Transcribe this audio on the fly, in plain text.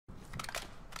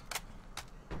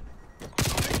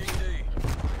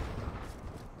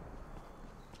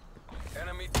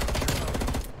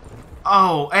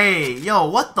Oh, hey, yo,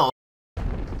 what the?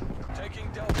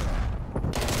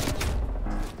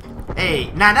 Hey,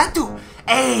 nah, that dude.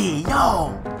 Hey,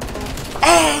 yo.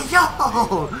 Hey, yo.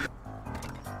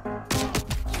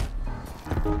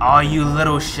 Oh, you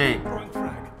little shit.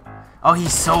 Oh,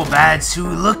 he's so bad too.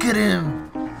 Look at him.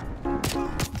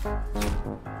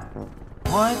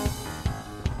 What?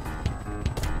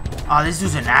 Oh, this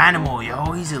dude's an animal,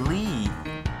 yo. He's elite.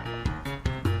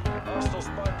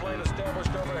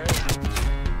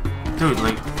 Dude,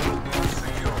 like.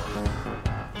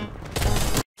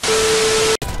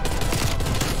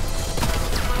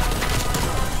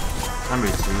 Number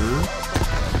 2.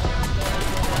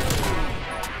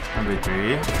 Number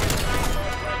 3.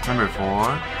 Number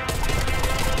 4.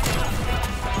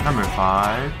 Number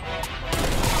 5.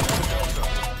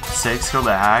 6, kill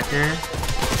the hacker.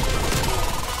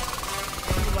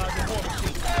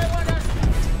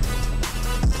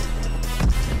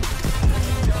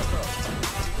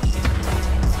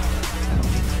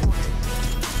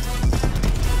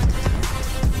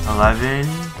 $11.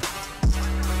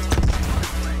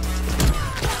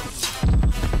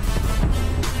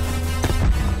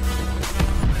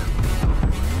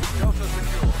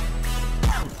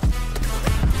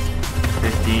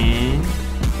 15.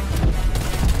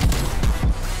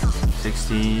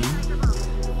 16.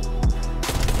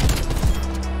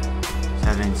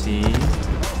 17.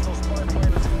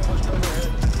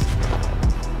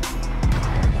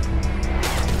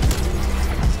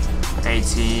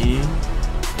 18.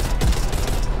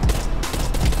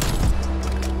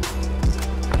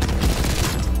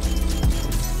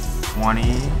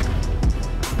 20.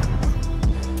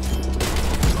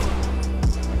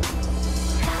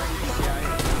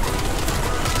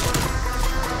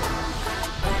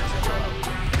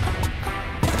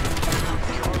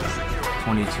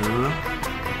 22,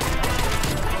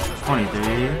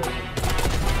 23,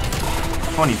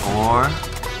 24,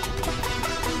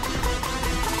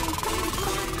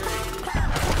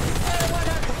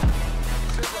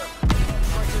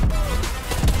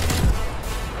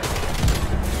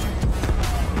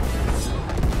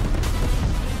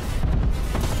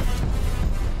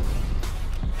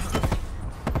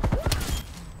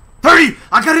 30!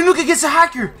 I got a nuke against the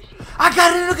hacker! I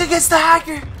got a nuke against the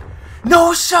hacker!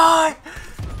 No shot!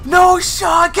 No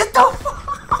shot! Get the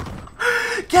fuck!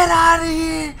 Get out of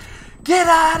here! Get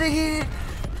out of here!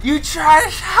 You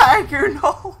trash hacker!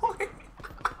 No way!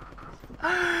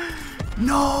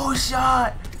 No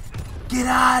shot! Get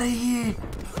out of here!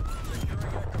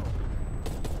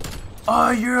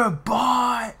 Oh, you're a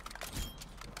bot!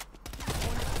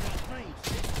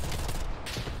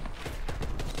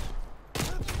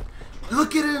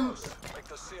 Look at him!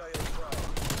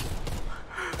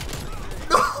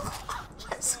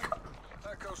 Let's go.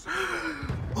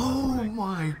 Oh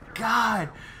my god!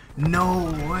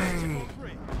 No way!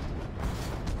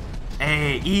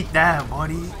 Hey, eat that,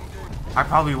 buddy! I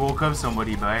probably woke up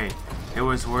somebody, but hey, it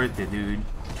was worth it, dude.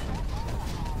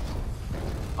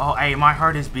 Oh, hey, my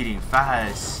heart is beating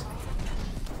fast.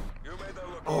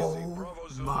 Oh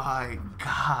my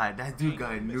god, that dude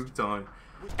got nuked on.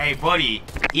 Hey, buddy,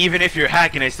 even if you're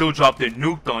hacking, I still dropped a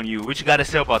nuke on you. What you gotta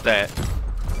say about that?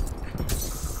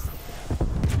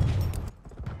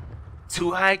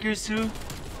 2 hackers too?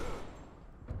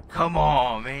 Come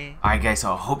on, man. Alright guys,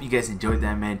 so I hope you guys enjoyed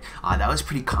that, man. That was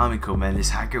pretty comical, man.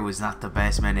 This hacker was not the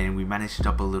best, man, and we managed to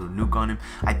drop a little nuke on him.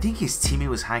 I think his teammate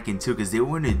was hacking too, because they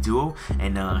were in a duo,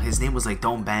 and his name was like,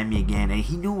 "Don't ban me again," and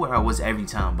he knew where I was every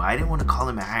time, but I didn't want to call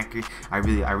him a hacker. I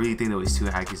really think there was 2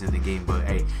 hackers in the game, but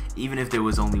hey, even if there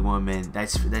was only one, man,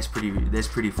 that's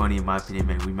pretty funny in my opinion,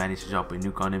 man. We managed to drop a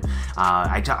nuke on him.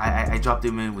 I dropped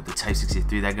him in with the Type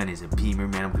 63. That gun is a beamer,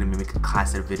 man. I'm gonna make a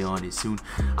class video on it soon.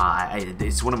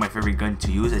 It's one of my favorite gun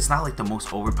to use. It's not like the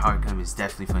most overpowered gun, it's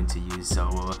definitely fun to use.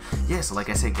 So yeah, so like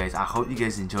I said, guys, I hope you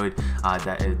guys enjoyed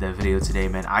that video today,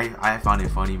 man. I found it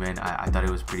funny, man. I thought it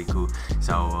was pretty cool.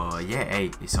 So yeah, hey,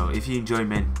 so if you enjoyed,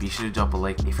 man, be sure to drop a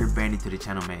like. If you're brand new to the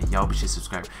channel, man, y'all be sure to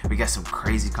subscribe. We got some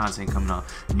crazy content coming out.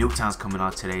 Nuketown's coming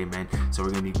out today, man, so we're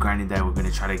gonna be grinding that. We're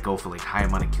gonna try to go for like high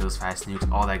amount of kills, fast nukes,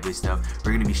 all that good stuff.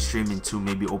 We're gonna be streaming too,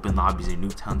 maybe open lobbies in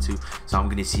Nuketown too. So I'm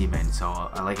gonna see you, man. So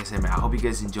like I said, man, I hope you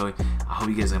guys enjoy. I hope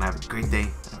you guys are gonna have a great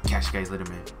day. I'll catch you guys later,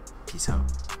 man. Peace out.